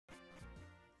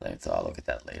So I'll look at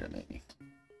that later, maybe.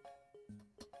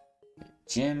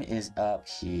 Gym is up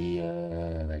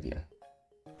here, right here.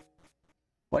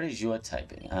 What is your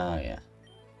typing? Oh, yeah.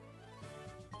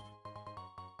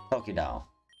 Pokédoll.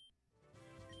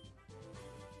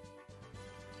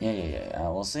 Yeah.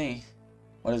 We'll see.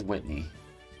 What is Whitney?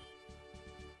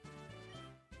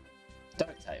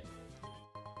 Dark type.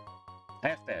 I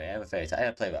have fairy. I have a fairy type. I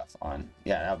have play rough on.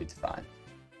 Yeah, that'll be fine.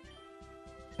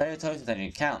 Fairy toast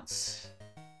energy counts.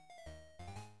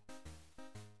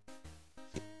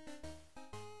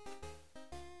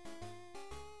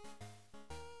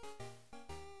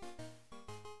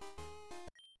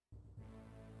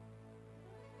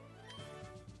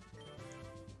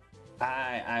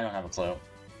 I don't have a clue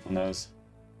on those.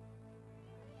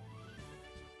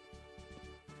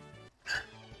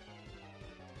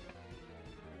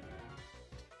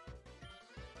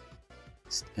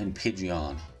 And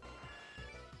Pidgeon.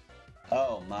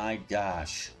 Oh my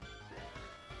gosh.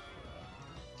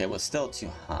 It was still too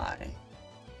high.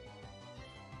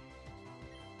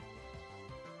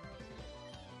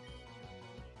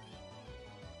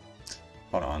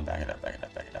 Hold on, back it up.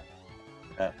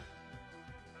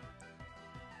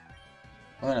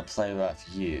 We're gonna play rough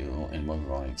you, and we're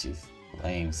going to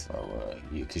flamethrower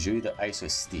you, because you're either ice or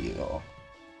steel.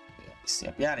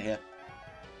 Snap you out of here.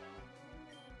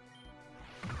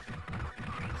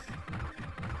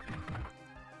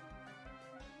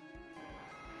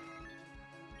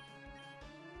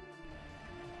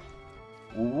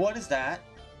 What is that?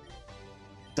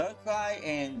 Darkrai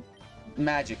and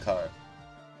Magikarp.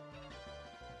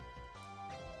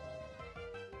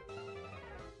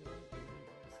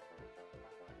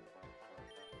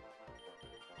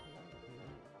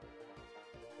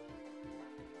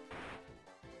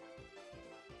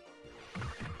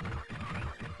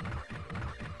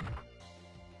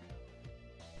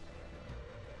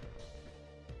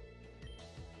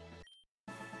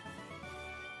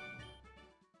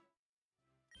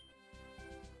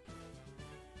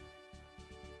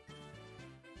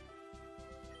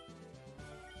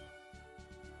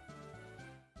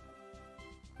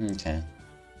 Okay.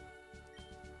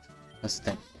 Let's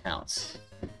think counts.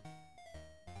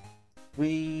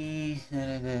 3,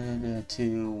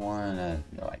 2, 1,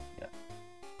 no idea.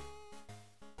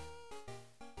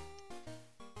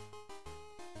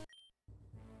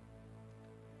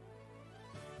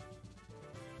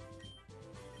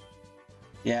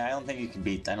 Yeah, I don't think you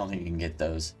can get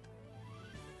those.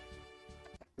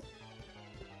 I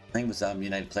think with some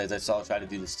United players I saw try to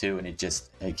do this too, and it just,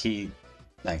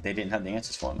 like they didn't have the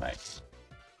answers for him right.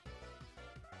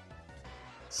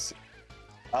 So,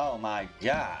 oh my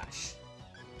gosh.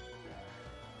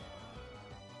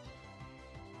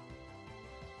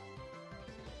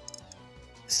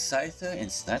 Scyther,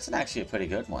 and that's actually a pretty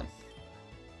good one.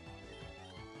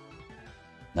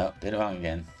 Nope, did it wrong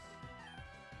again.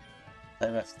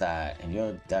 Play with that, and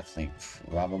you're definitely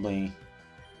probably...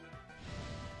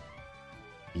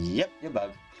 Yep, you're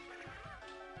bugged.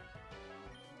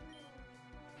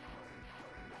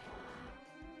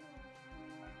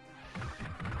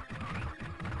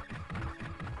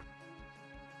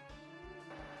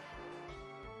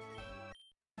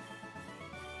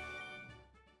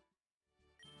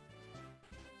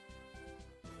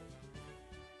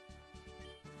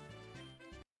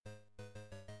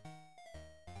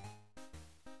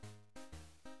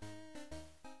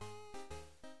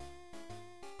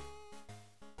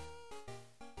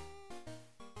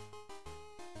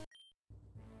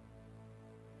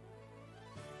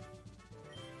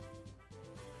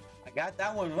 I got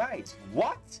that one right.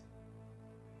 What?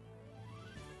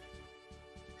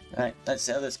 Alright,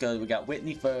 let's go. We got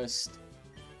Whitney first.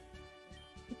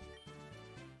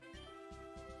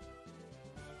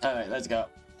 Alright, let's go.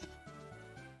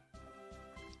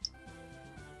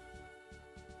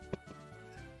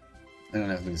 I don't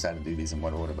know if we decided to do these in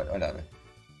what order, but whatever.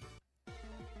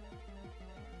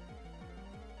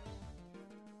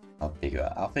 I'll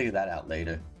figure that out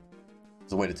later.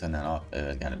 There's a way to turn that off.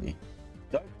 It's gotta be.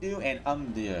 Darkdew and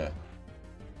Umdir.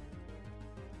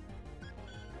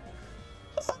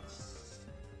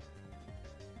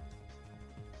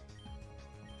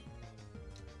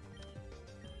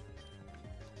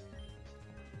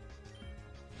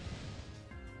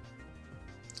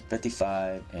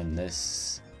 $55, and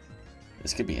this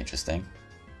could be interesting.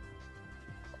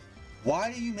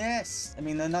 Why do you miss? I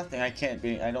mean, there's nothing. I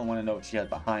don't want to know what she has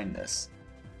behind this.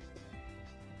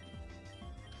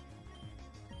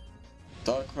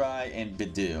 Darkrai and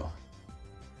Bidoof.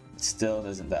 It still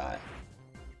doesn't die.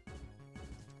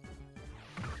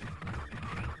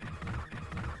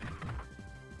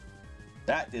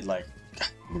 That did a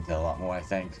lot more, I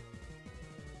think.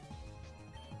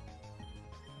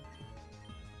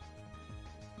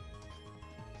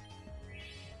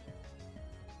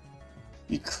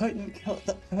 You couldn't kill it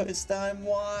the first time.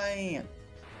 Why?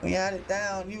 We had it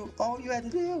down. All you had to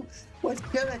do was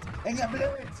kill it, and you blew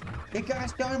it. You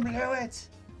gosh darn blew it.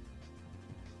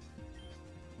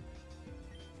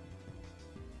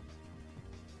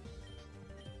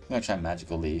 I'm gonna try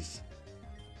Magical Leaf.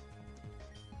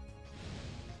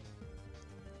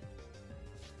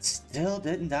 Still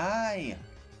didn't die.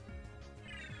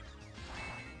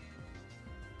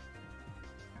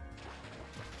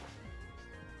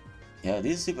 Yeah,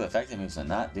 these super effective moves are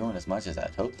not doing as much as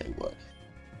I'd hoped they would.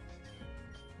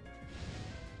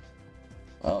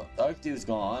 Well, Dark Dude's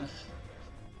gone.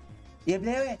 You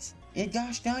blew it! You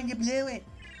gosh darn, you blew it!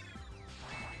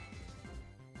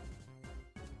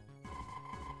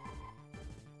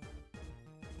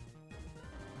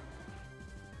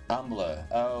 Tumbler.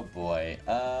 Oh boy.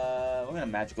 We're gonna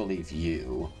Magical Leaf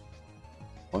you.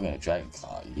 We're gonna Dragon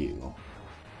Claw you.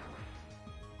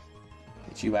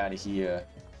 Get you out of here.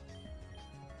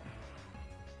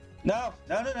 No!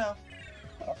 No, no, no!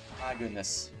 Oh, my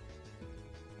goodness.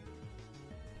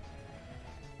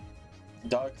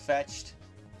 Dark fetched.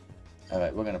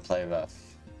 Alright, we're gonna play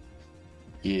rough.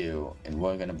 You, and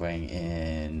we're gonna bring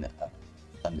in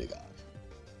Thunder God.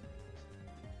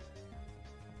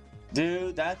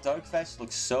 Dude, that Dark Fetch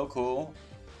looks so cool.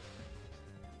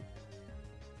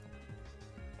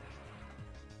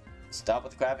 Stop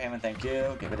with the Crab Hammer, thank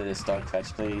you. Get rid of this Dark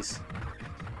Fetch, please.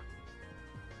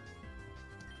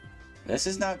 This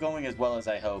is not going as well as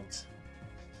I hoped.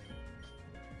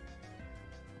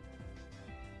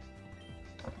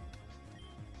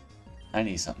 I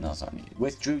need something else on me.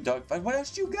 Withdrew Dark Fetch. What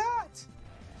else you got?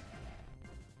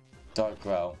 Dark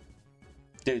Grow.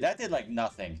 Dude, that did like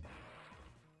nothing.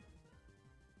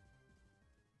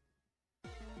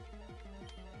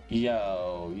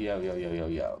 Yo.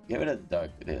 Get rid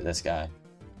of this guy.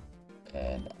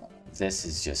 And this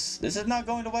is not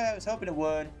going the way I was hoping it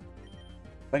would.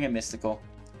 Bring in Mystical.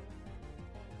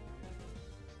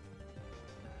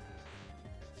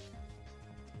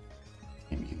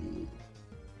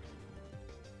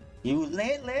 You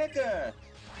lit liquor!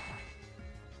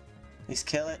 Please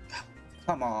kill it.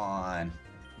 Come on.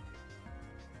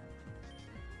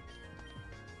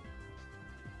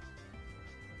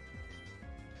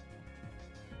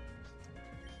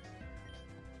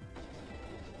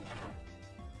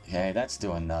 Okay, that's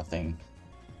doing nothing.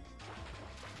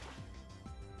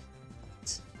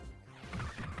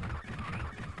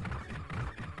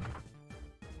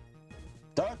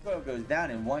 Dark Row goes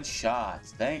down in one shot.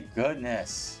 Thank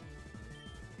goodness.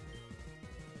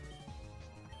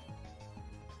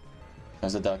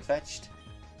 Was the Dark fetched?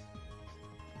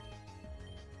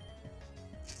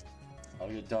 Oh,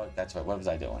 you're Dark. That's right. What was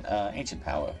I doing? Ancient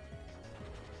Power.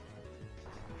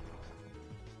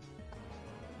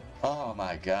 Oh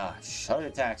my gosh. Heart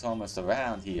attack's almost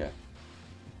around here.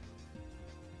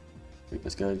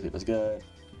 Creeper's good. Creeper's good.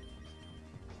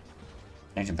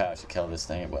 Ancient Power should kill this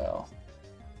thing well.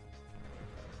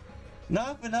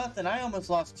 Not for nothing. I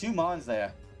almost lost 2 mons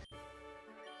there.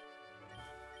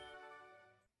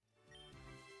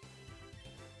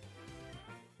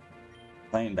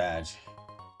 Plain badge.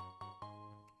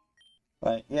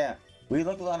 But yeah, we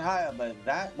looked a lot higher, but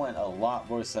that went a lot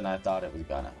worse than I thought it was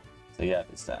gonna. So yeah,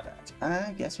 it's that badge.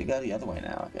 I guess we go the other way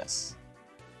now, I guess.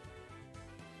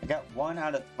 I got 1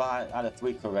 out of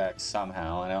 3 correct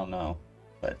somehow, I don't know.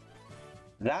 But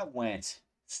that went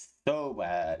so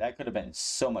bad. That could have been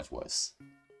so much worse.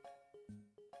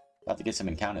 About to get some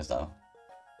encounters though.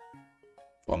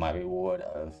 For my reward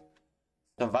of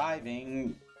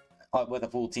surviving with a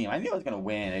full team. I knew I was going to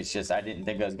win, it's just I didn't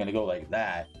think I was going to go like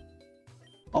that.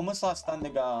 Almost lost Thunder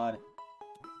God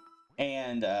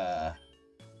and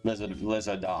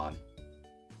Lizard Dawn.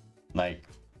 Like,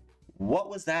 what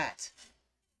was that?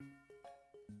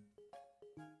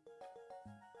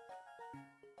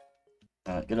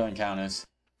 Good encounters.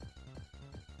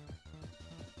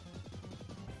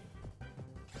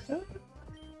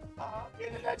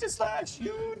 Get an edge slash,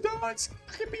 you don't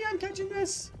skip me, I'm catching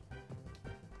this.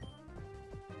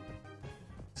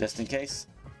 Just in case,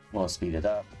 we'll speed it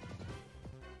up.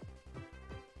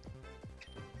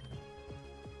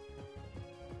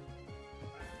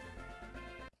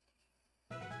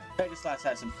 Edge slash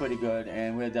had some pretty good,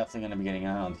 and we're definitely going to be getting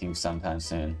on team sometime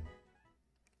soon.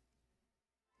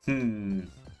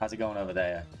 How's it going over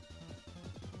there?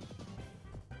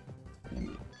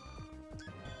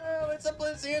 Oh, it's a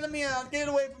blitz enemy out. Get it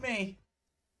away from me.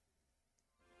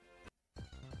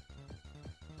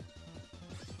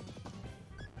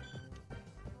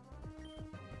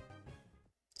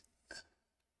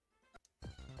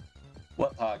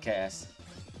 What podcast?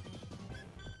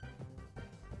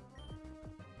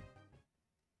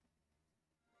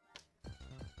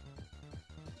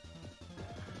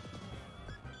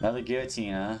 Another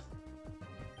Giratina.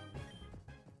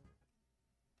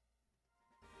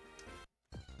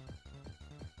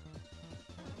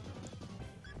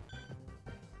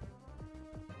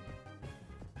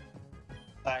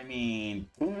 I mean,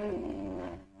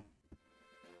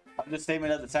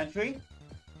 understatement of the century.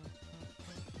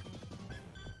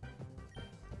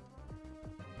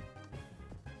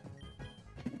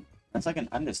 That's like an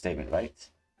understatement, right?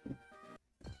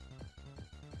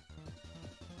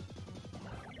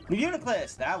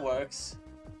 Uniclus, that works.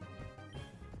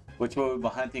 Which we'll be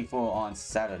hunting for on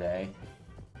Saturday.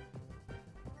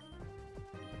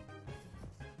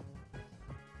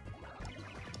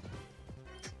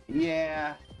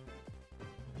 Yeah.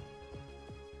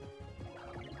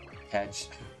 Catch.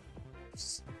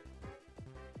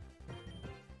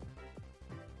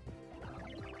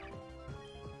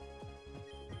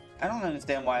 I don't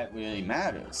understand why it really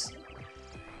matters.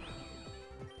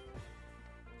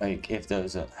 Like, if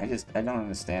those are... I don't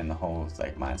understand the whole,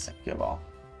 like, mindset of all.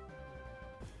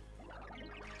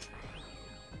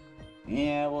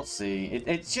 Yeah, we'll see.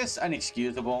 It's just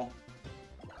inexcusable.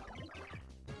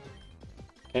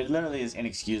 It literally is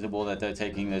inexcusable that they're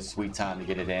taking this sweet time to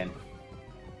get it in.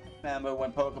 Remember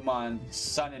when Pokemon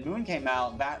Sun and Moon came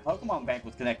out, that Pokemon Bank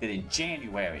was connected in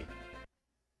January.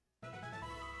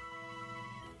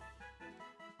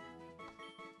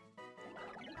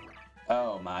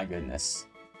 Oh my goodness.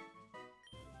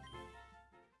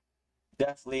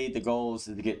 Definitely the goal is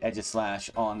to get Aegislash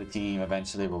on the team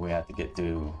eventually, but we have to get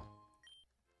through.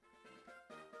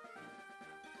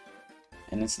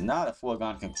 And it's not a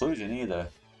foregone conclusion either.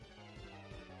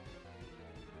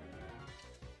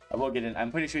 I will get an...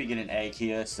 I'm pretty sure you get an egg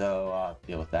here, so I'll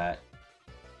deal with that.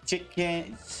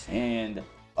 Chicken and...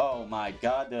 Oh my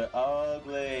god, they're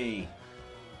ugly!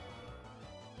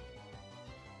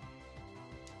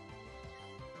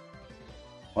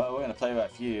 Well, we're gonna play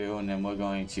Rough you, and then we're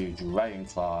going to Dragon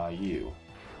Claw you.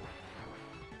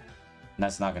 And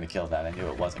that's not gonna kill that. I knew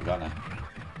it wasn't gonna.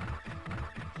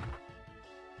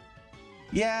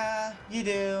 Yeah, you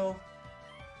do.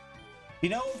 You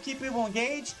know what will keep people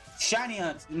engaged? Shiny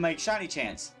hunts, make shiny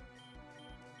chance.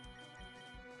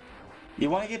 You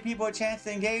want to give people a chance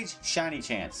to engage? Shiny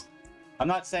chance. I'm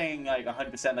not saying like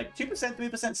 100%, like 2%,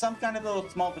 3%, some kind of little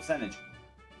small percentage.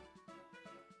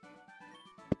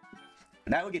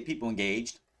 That would get people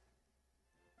engaged.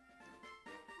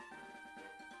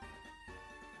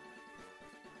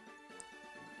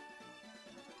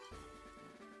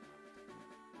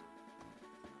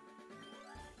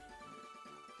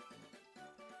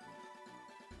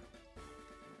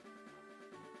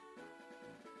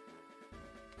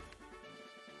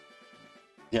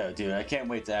 Yo, dude, I can't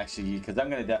wait to actually, because I'm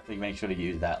going to definitely make sure to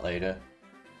use that later.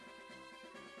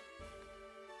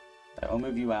 I'll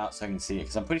move you out so I can see it,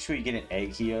 because I'm pretty sure you get an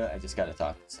egg here. I just got to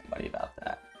talk to somebody about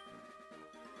that.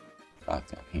 Talk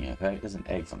to him here, right? There's an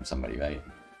egg from somebody, right?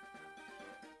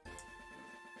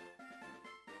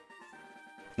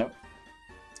 Nope.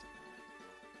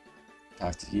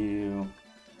 Talk to you.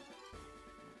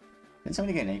 Did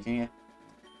somebody get an egg from you?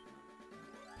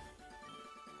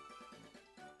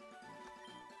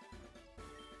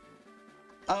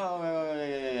 Oh,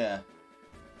 yeah.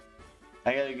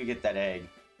 I gotta go get that egg.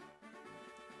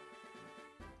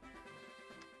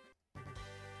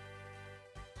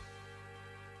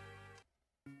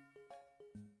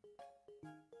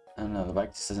 I don't know, the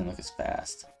bike just doesn't look as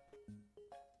fast.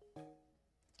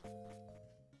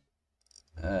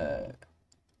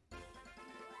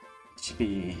 Should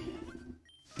be...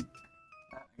 I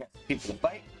got people to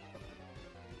fight.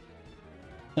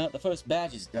 The first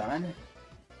badge is done.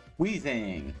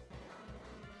 Wheezing.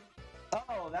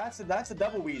 Oh, that's a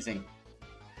double wheezing.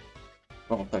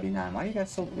 Level 39. Why are you guys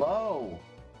so low?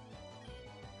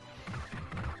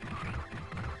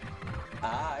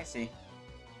 Ah, I see.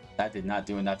 That did not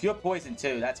do enough. You're poisoned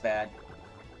too. That's bad.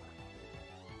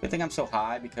 Good thing I'm so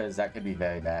high because that could be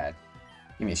very bad.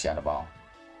 Give me a Shadow Ball.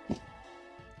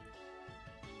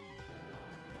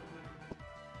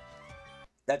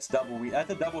 That's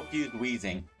a double fused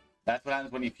wheezing. That's what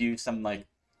happens when you fuse some like.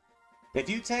 If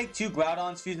you take two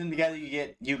Groudons, fuse them together, you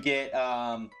get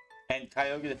and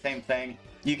Kyogre the same thing.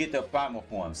 You get the primal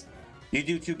forms. You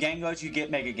do two Gengars, you get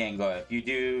Mega Gengar. If you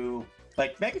do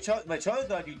like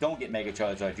Charizard, you don't get Mega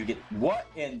Charizard. You get what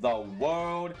in the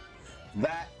world?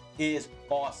 That is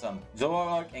awesome.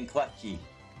 Zoroark and Klefki.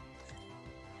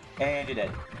 And you're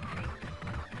dead.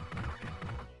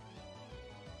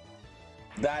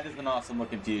 That is an awesome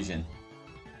looking fusion.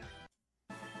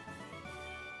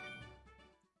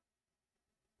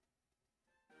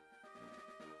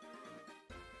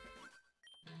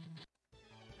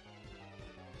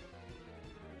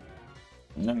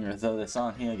 I'm gonna throw this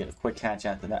on here, get a quick catch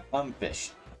after that.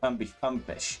 Fish.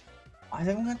 Fish. Why is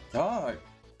everyone dark?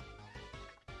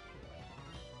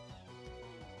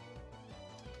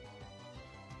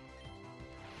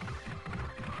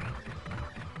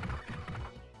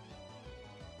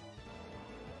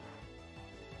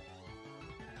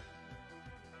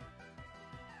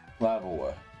 Rival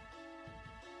War.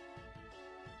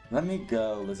 Let me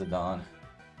go, Lizardon.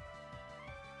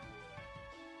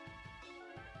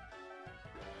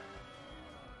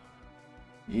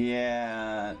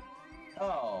 Yeah.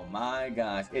 Oh my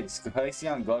gosh. It's crazy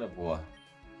on God of War.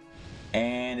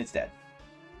 And it's dead.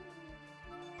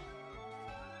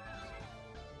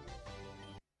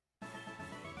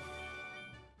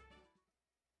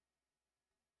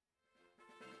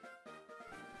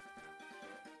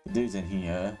 The dude's in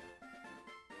here.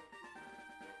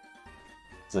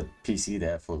 There's a PC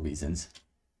there for reasons.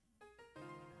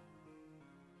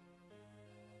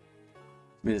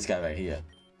 Be this guy right here.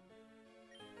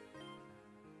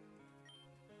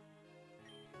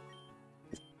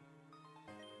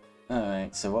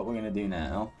 Alright, so what we're gonna do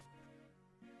now.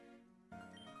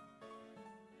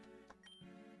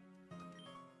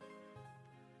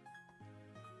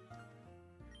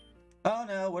 Oh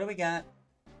no, what do we got?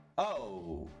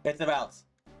 Oh, it's about.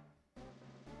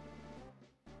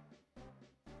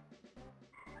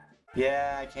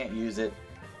 Yeah, I can't use it.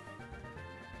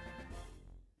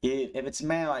 If it's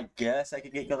male, I guess I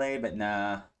could get Gallade, but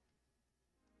nah.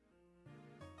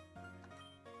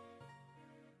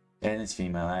 And it's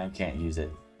female, I can't use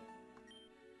it.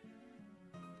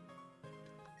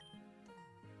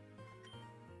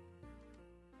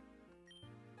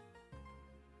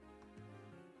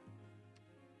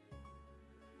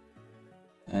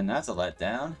 And that's a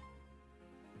letdown.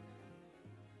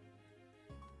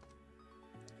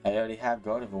 I already have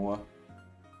God of War.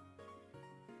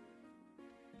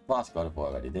 Lost God of War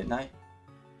already, didn't I?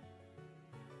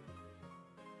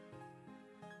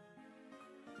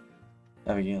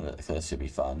 Oh, this should be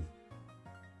fun.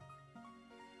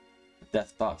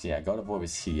 Death Box, yeah, God of War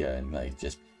was here and like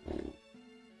just.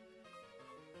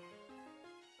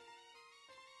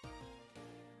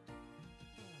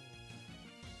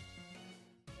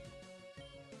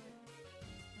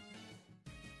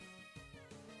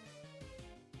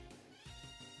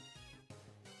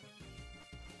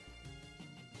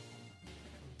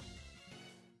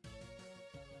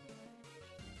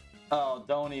 Oh,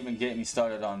 don't even get me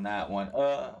started on that one.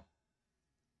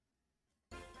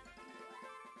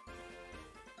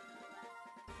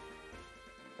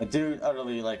 The dude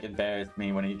utterly like embarrassed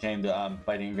me when he came to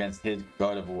fighting against his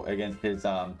God of War, against his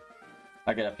I'll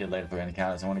get up here later for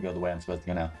encounters. I want to go the way I'm supposed to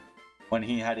go now. When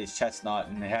he had his chestnut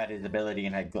and had his ability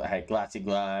and had glassy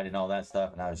glide and all that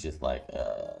stuff, and I was just like,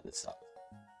 this sucks.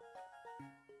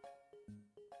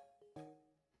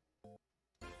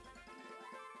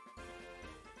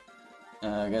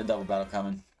 I got a double battle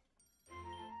coming.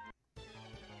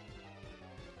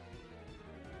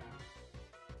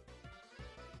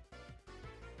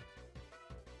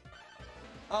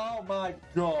 Oh my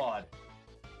god!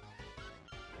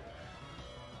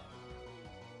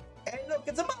 Hey look,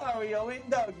 it's a Mario in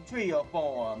Doug Trio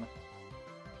form!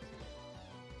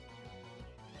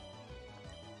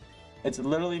 It's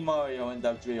literally Mario in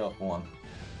Doug Trio form.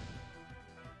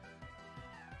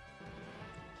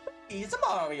 He's a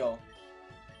Mario!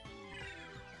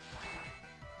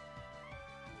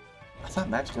 I thought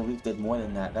Magical Leaf did more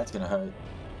than that. That's gonna hurt.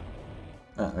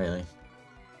 Not really.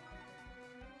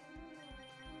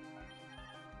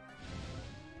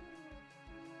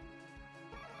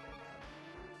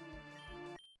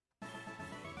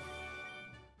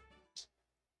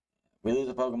 We lose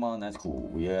a Pokemon, that's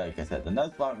cool. Yeah, like I said, the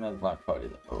Nuzlocke part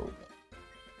is over.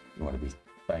 You want to be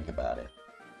frank about it.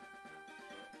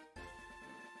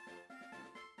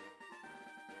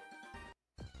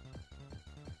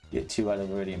 Get 2 out of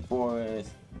Viridian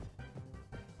Forest.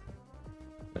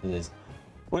 What is this?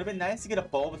 Would have been nice to get a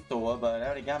Bulbasaur, but I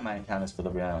already got my encounters for the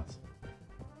rounds.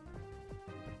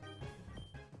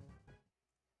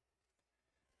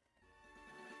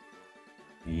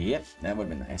 Yep, that would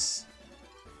have been nice.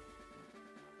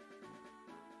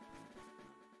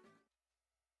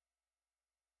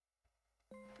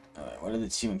 Alright, what are the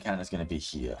 2 encounters going to be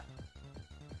here?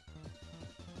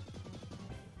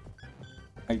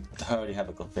 I already have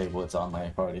a Clefable, it's on my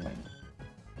party menu.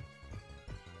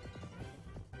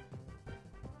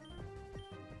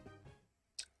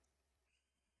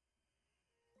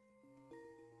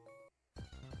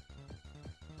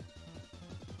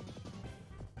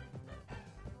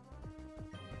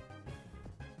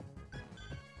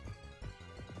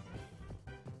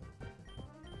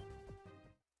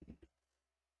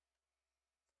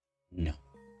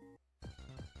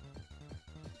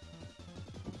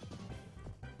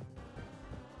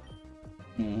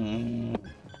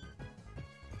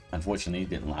 Unfortunately, it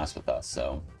didn't last with us,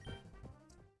 so...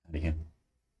 Out of here.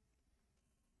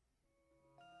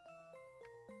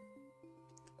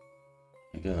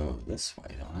 I go this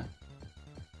way, don't I?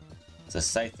 There's a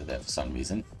Scyther there for some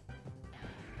reason.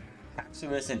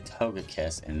 Haxorus and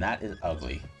Togekiss, and that is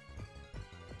ugly.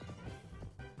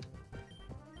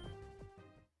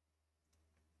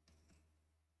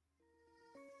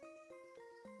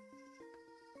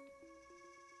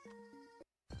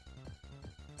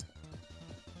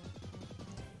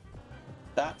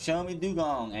 Stop showing me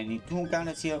Dugong and you two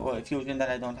counter tier or a fusion that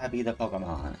I don't have either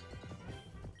Pokemon.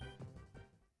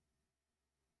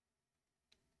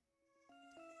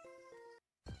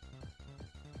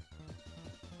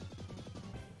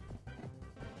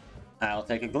 I'll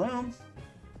take a Gloom.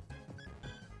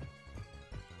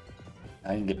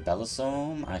 I can get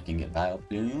Bellisome, I can get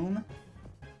Vileplume.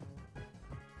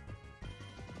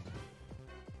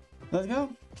 Let's go.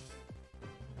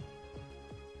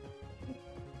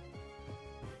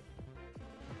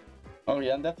 Oh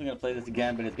yeah, I'm definitely gonna play this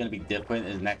again, but it's gonna be different.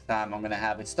 Is next time I'm gonna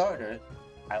have a starter.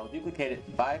 I will duplicate it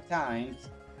 5 times,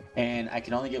 and I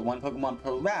can only get 1 Pokemon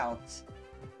per route,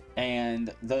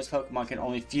 and those Pokemon can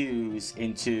only fuse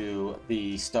into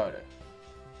the starter.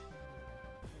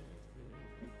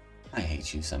 I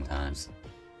hate you sometimes.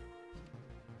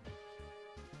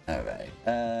 Alright,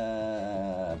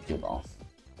 Pure Ball.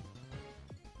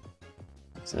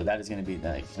 So that is gonna be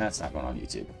like, that's not going on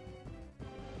YouTube.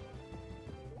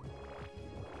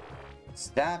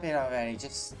 Stop it already,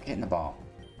 just get in the ball.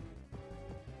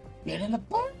 Get in the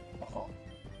ball!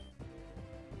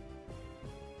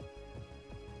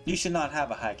 You should not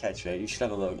have a high catch rate, you should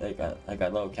have a low, like a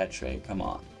low catch rate, come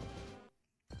on.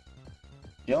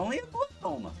 You only have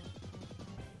Bloom!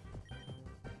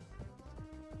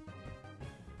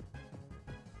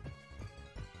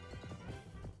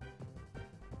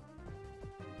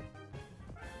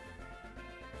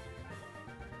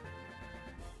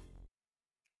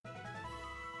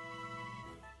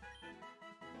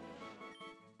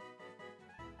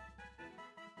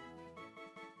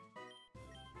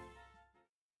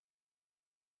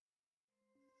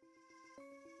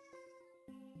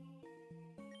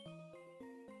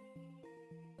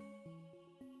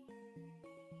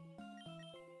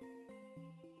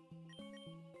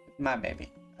 My baby,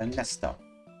 Ernesto.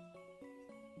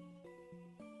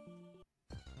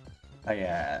 Oh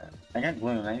yeah, I got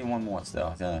Bloom, I need 1 more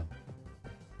still. So.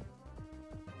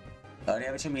 Already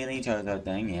have a Chameleon Johto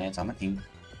thing, yeah, it's on my team.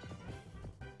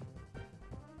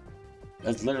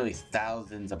 There's literally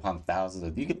thousands upon thousands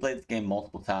of... You could play this game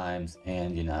multiple times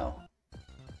and, you know,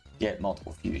 get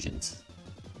multiple fusions.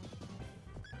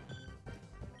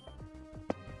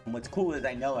 And what's cool is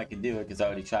I know I can do it because I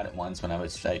already tried it once when I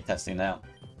was testing it out.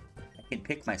 I can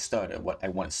pick my starter, what I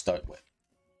want to start with.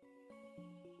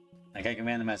 Like I can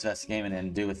randomize the rest of the game and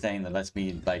then do a thing that lets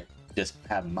me like just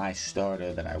have my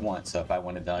starter that I want. So if I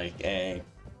wanted like a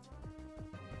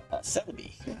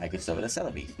Celebi, I could start with a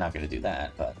Celebi. Not gonna do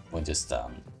that, but we'll just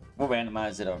we'll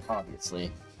randomize it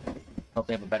obviously.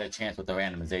 Hopefully have a better chance with the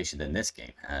randomization than this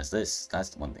game has. That's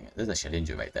the one thing. There's a shit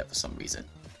injury right there for some reason.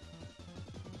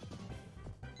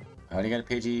 I already got a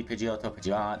Pidgeotto,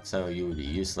 Pidgeot, so you would be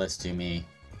useless to me.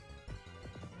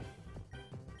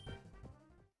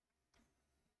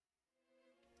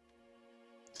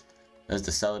 There's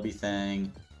the Celebi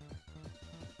thing.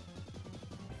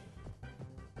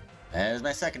 There's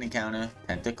my second encounter,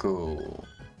 Tentacool.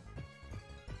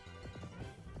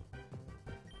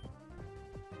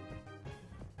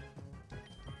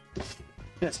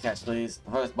 Just catch, please.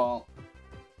 First ball.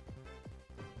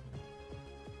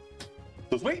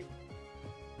 So sweet.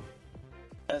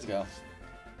 Let's go.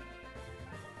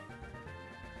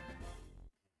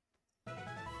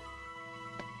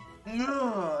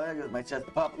 There goes my chest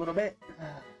to pop a little bit.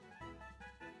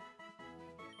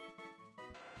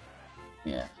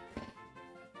 Yeah.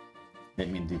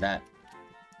 Didn't mean to do that.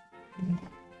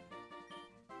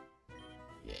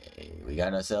 Yay, we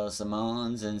got ourselves some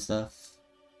mons and stuff.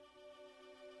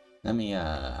 Let me,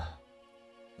 the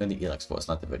Elex Force,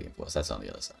 not the Viridian Force. That's on the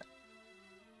other side.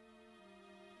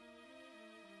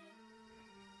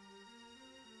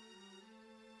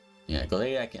 Yeah,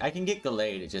 Gallade, I can get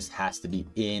Gallade, it just has to be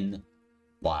in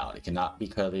Wild. It cannot be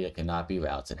Curly, it cannot be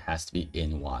Routes, it has to be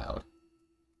in Wild.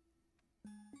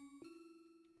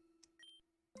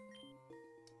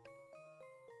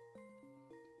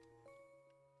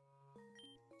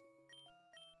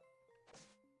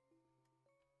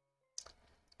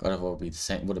 God of War would be the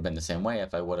same, would have been the same way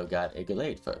if I would have got a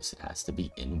Gallade first. It has to be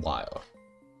in Wild.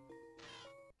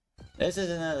 This is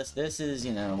another, this is,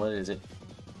 you know, what is it?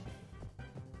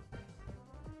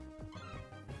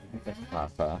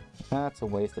 Puffer. That's a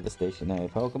waste of a stationary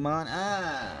Pokemon.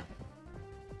 Ah!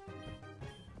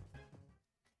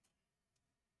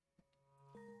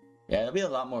 Yeah, there'll be a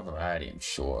lot more variety, I'm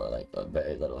sure. Like, a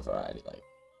very little variety. Like,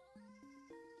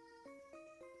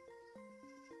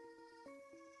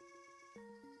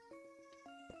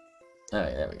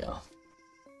 alright, there we go.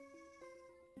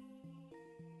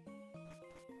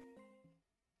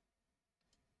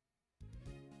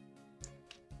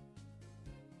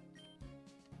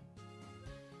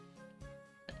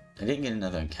 I didn't get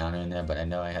another encounter in there, but I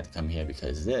know I had to come here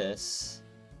because this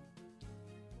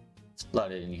is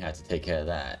flooded and you had to take care of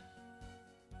that.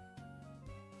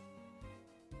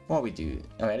 What we do?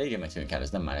 Alright, I didn't get my 2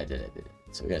 encounters. Never mind, I did it.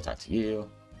 So we gotta talk to you.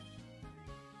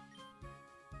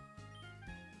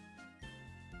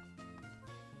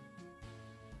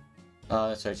 Oh,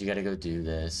 that's right, you gotta go do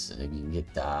this. Maybe you can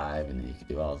get dive and then you can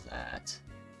do all of that.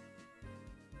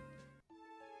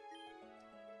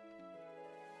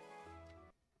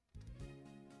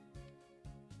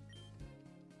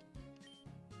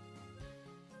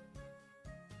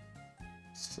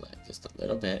 Select just a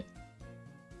little bit.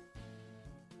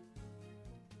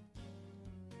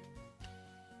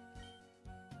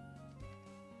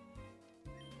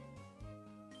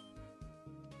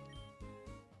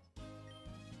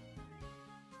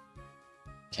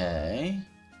 Okay.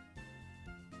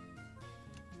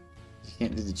 You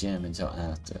can't do the gym until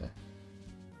after.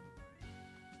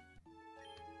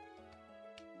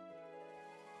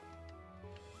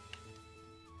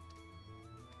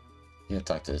 You gotta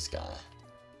talk to this guy.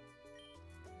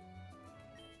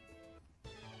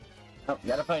 Oh, you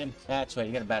gotta fight him. That's right,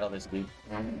 you gotta battle this dude.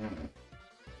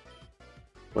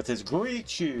 With his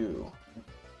Greechu!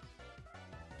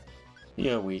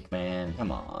 You're weak, man.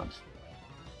 Come on.